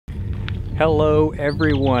Hello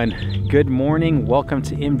everyone, good morning, welcome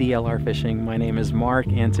to MDLR Fishing. My name is Mark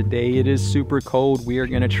and today it is super cold. We are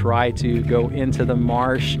going to try to go into the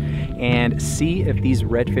marsh and see if these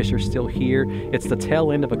redfish are still here. It's the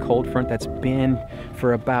tail end of a cold front that's been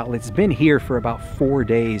here for about 4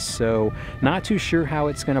 days, so not too sure how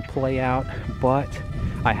it's going to play out, but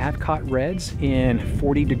I have caught reds in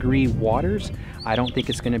 40-degree waters. I don't think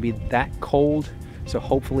it's going to be that cold, so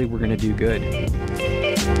hopefully we're going to do good.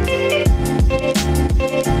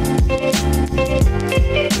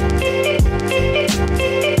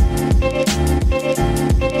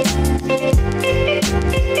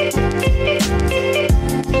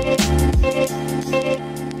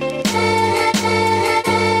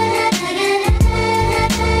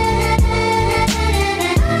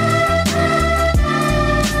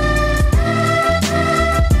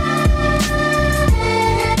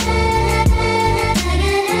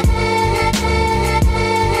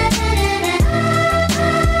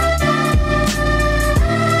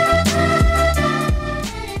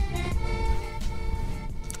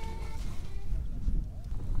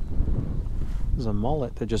 There's a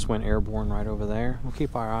mullet that just went airborne right over there. We'll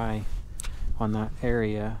keep our eye on that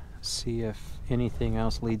area, see if anything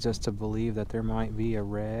else leads us to believe that there might be a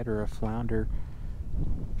red or a flounder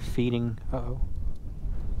feeding. Uh-oh.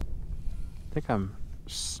 I think I'm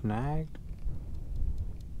snagged.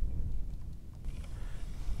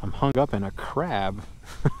 I'm hung up in a crab.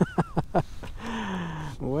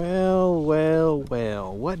 Well,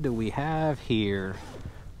 what do we have here?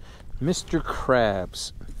 Mr.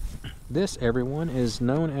 Krabs. This, everyone, is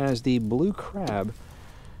known as the blue crab,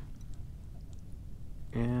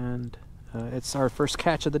 and it's our first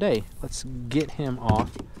catch of the day. Let's get him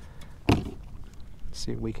off.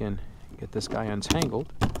 See if we can get this guy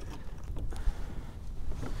untangled.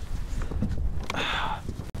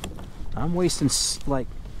 I'm wasting like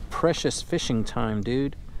precious fishing time,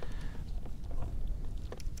 dude.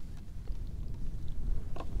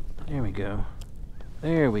 There we go.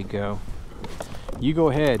 There we go. You go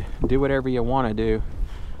ahead, do whatever you want to do.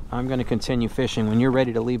 I'm going to continue fishing. When you're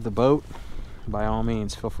ready to leave the boat, by all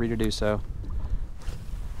means, feel free to do so.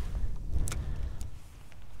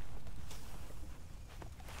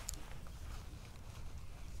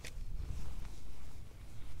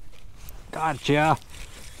 Gotcha.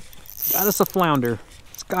 Got us a flounder.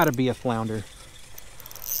 It's got to be a flounder.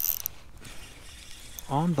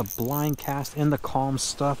 On the blind cast in the calm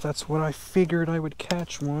stuff, that's what I figured I would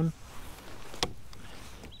catch one.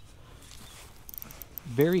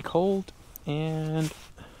 Very cold, and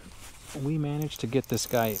we managed to get this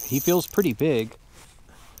guy. He feels pretty big.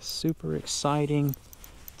 Super exciting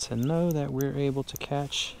to know that we're able to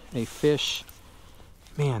catch a fish.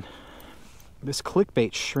 Man, this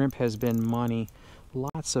clickbait shrimp has been money.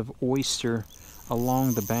 Lots of oyster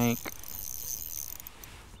along the bank.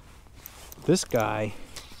 This guy,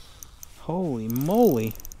 holy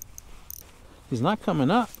moly, he's not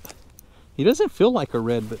coming up. He doesn't feel like a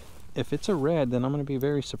red, but if it's a red, then I'm going to be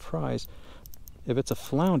very surprised. If it's a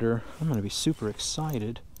flounder, I'm going to be super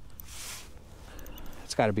excited.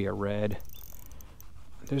 It's got to be a red.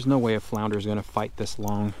 There's no way a flounder is going to fight this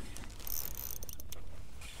long.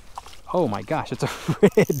 Oh my gosh, it's a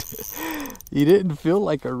red. He didn't feel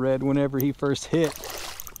like a red whenever he first hit.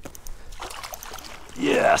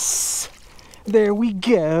 Yes! There we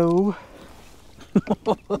go.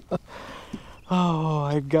 Oh,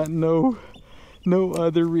 I've got no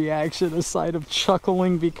other reaction aside of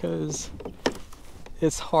chuckling, because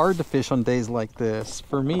it's hard to fish on days like this.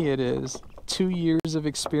 For me, it is. 2 years of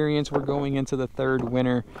experience. We're going into the third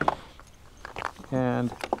winter,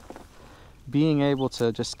 and being able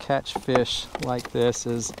to just catch fish like this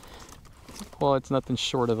is, well, it's nothing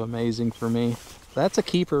short of amazing for me. That's a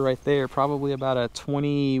keeper right there, probably about a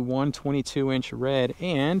 21, 22 inch red.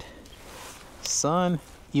 And son,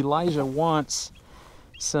 Elijah wants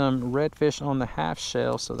some redfish on the half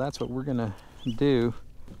shell, so that's what we're gonna do.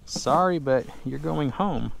 Sorry, but you're going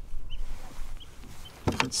home.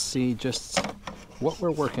 Let's see just what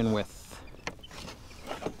we're working with.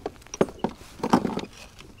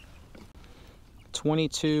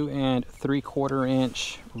 22 3/4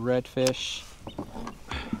 inch redfish.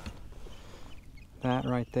 That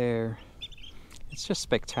right there, it's just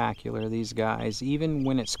spectacular, these guys. Even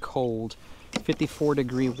when it's cold,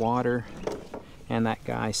 54-degree water, and that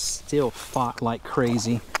guy still fought like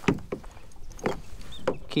crazy.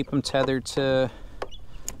 Keep him tethered to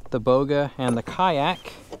the boga and the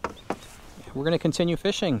kayak. We're going to continue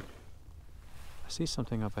fishing. I see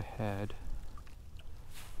something up ahead.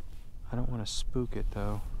 I don't want to spook it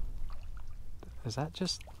though. Is that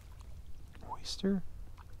just oyster?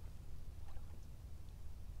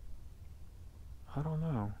 I don't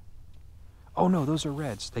know. Oh no, those are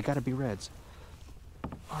reds. They gotta be reds.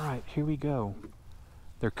 All right, here we go.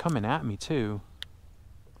 They're coming at me too.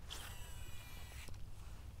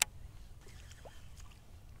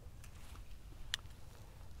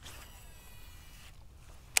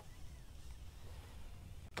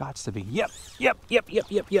 Gots to be. Yep.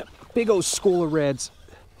 Big old school of reds.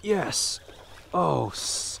 Yes. Oh,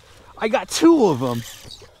 I got 2 of them.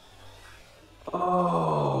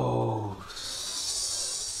 Oh,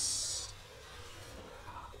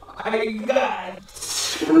 I got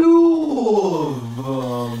 2 of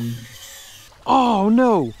them. Oh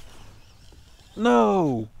no.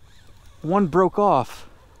 No. One broke off.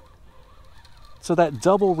 So that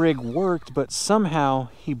double rig worked, but somehow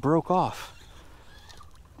he broke off.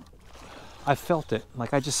 I felt it.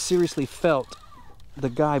 Like, I just seriously felt the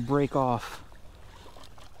guy break off.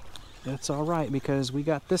 That's all right, because we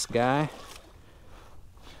got this guy.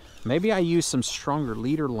 Maybe I used some stronger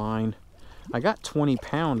leader line. I got 20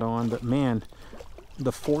 pound on, but man,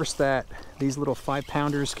 the force that these little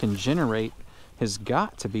 5-pounders can generate has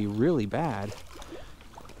got to be really bad.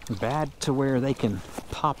 Bad to where they can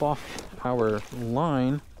pop off our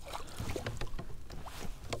line.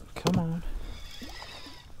 Come on.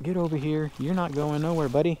 Get over here. You're not going nowhere,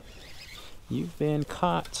 buddy. You've been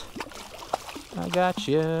caught. I got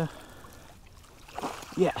you.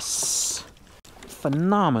 Yes.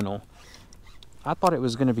 Phenomenal. I thought it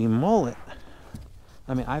was going to be mullet.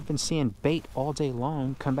 I mean, I've been seeing bait all day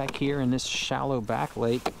long. Come back here in this shallow back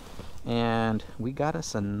lake, and we got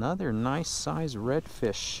us another nice size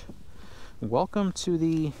redfish. Welcome to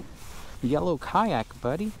the yellow kayak,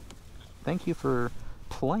 buddy. Thank you for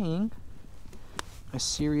playing. I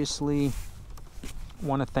seriously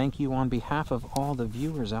want to thank you on behalf of all the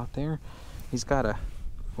viewers out there. He's got a,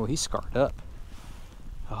 well, he's scarred up.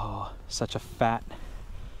 Oh, such a fat,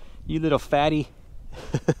 you little fatty.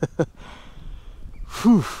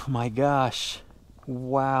 Whew, my gosh.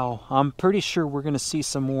 Wow. I'm pretty sure we're going to see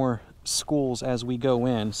some more schools as we go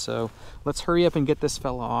in. So let's hurry up and get this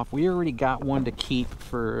fella off. We already got one to keep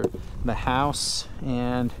for the house,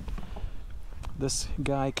 and this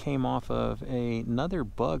guy came off of another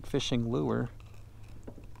bug fishing lure.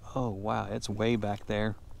 Oh wow, it's way back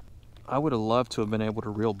there. I would have loved to have been able to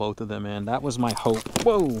reel both of them in. That was my hope.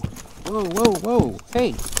 Whoa, whoa, whoa, whoa.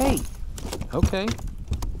 Hey, hey. Okay,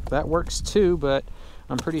 that works too, but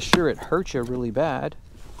I'm pretty sure it hurt you really bad.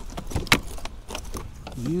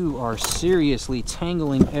 You are seriously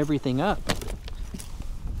tangling everything up.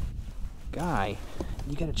 Guy,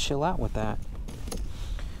 you gotta chill out with that.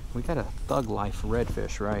 We got a thug life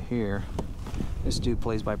redfish right here. This dude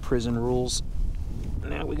plays by prison rules.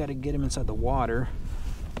 Now we gotta get him inside the water.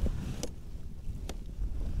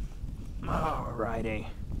 Alrighty.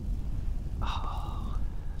 Oh,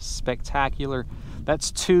 spectacular.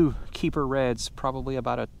 That's 2 keeper reds, probably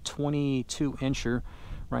about a 22 incher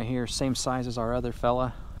right here. Same size as our other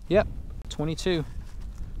fella. Yep, 22.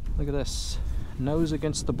 Look at this. Nose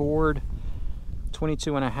against the board,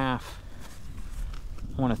 22 and a half.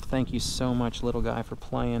 I want to thank you so much, little guy, for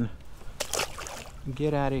playing.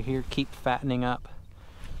 Get out of here. Keep fattening up.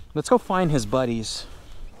 Let's go find his buddies.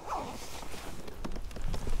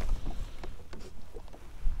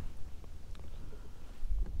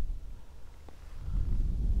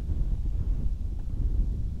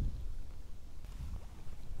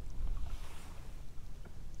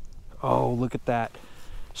 Oh, look at that.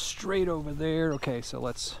 Straight over there. Okay, so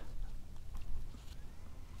let's...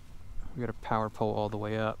 We got a power pole all the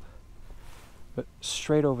way up. But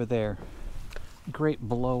straight over there. Great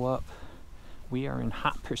blow up. We are in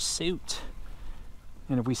hot pursuit.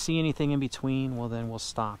 And if we see anything in between, well then we'll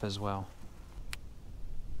stop as well.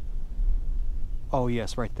 Oh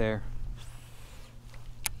yes, right there.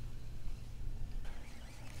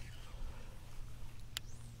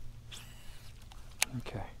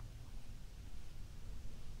 Okay.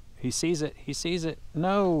 He sees it. He sees it.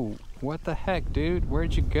 No. What the heck, dude?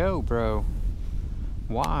 Where'd you go, bro?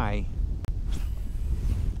 Why?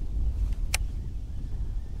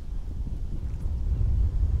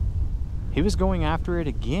 He was going after it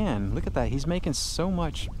again. Look at that. He's making so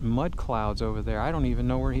much mud clouds over there. I don't even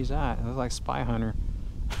know where he's at. It looks like Spy Hunter.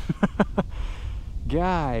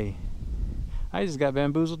 Guy. I just got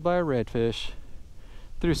bamboozled by a redfish.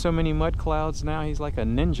 Through so many mud clouds, now he's like a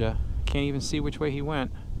ninja. Can't even see which way he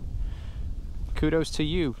went. Kudos to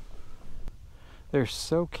you. They're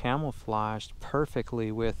so camouflaged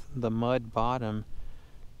perfectly with the mud bottom.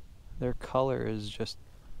 Their color is just,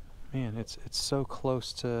 man, it's so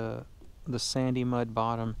close to the sandy mud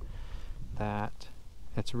bottom that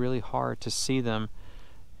it's really hard to see them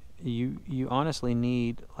you honestly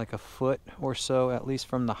need like a foot or so, at least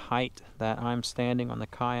from the height that I'm standing on the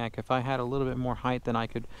kayak. If I had a little bit more height, then I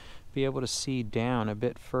could be able to see down a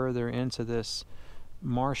bit further into this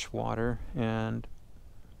marsh water, and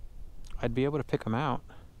I'd be able to pick them out.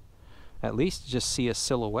 At least just see a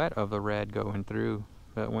silhouette of the red going through.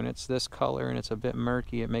 But when it's this color and it's a bit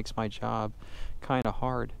murky, it makes my job kind of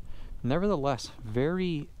hard. Nevertheless,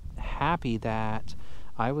 very happy that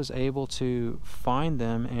I was able to find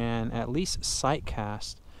them and at least sight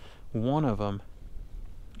cast one of them.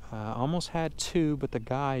 Almost had two, but the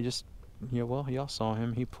guy just, well, y'all saw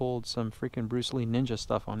him. He pulled some freaking Bruce Lee ninja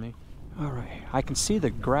stuff on me. All right, I can see the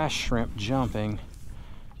grass shrimp jumping.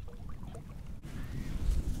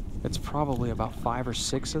 It's probably about 5 or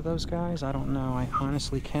 6 of those guys. I don't know. I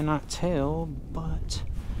honestly cannot tell, but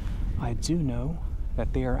I do know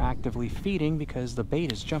that they are actively feeding because the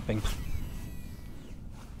bait is jumping.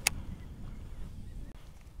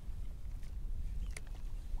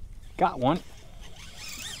 Got one.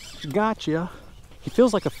 Gotcha. He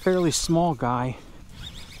feels like a fairly small guy.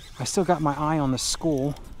 I still got my eye on the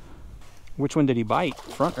school. Which one did he bite?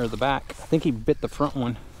 Front or the back? I think he bit the front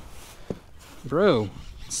one. Bro,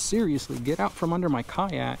 seriously, get out from under my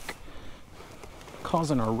kayak.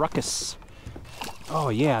 Causing a ruckus. Oh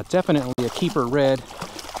yeah, definitely a keeper red.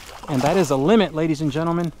 And that is a limit, ladies and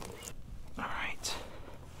gentlemen. All right.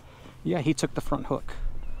 Yeah, he took the front hook.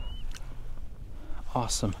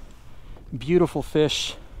 Awesome. Beautiful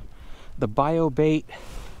fish. The bio bait,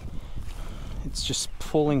 it's just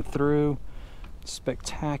pulling through.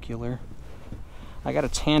 Spectacular. I got a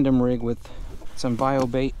tandem rig with some bio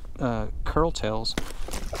bait curl tails.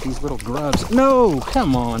 These little grubs. No,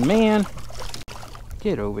 come on, man.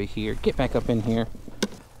 Get over here. Get back up in here.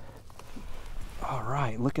 All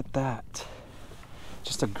right, look at that.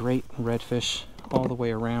 Just a great redfish all the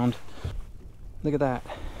way around. Look at that.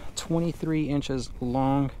 23 inches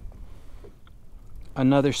long.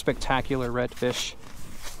 Another spectacular redfish.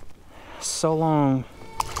 So long.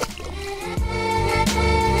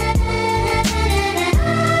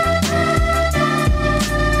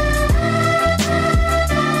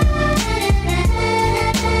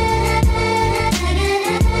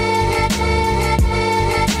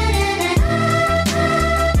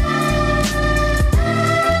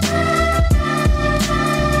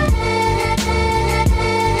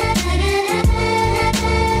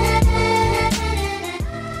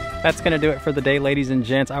 That's going to do it for the day, ladies and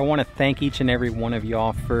gents. I want to thank each and every one of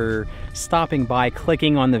y'all for stopping by,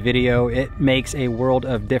 clicking on the video. It makes a world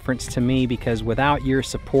of difference to me because without your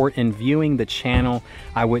support and viewing the channel,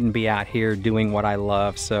 I wouldn't be out here doing what I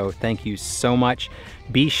love. So thank you so much.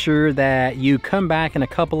 Be sure that you come back in a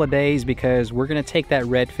couple of days because we're going to take that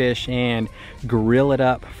redfish and grill it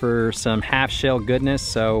up for some half shell goodness.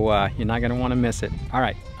 So you're not going to want to miss it. All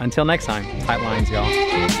right, until next time, tight lines,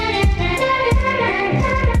 y'all.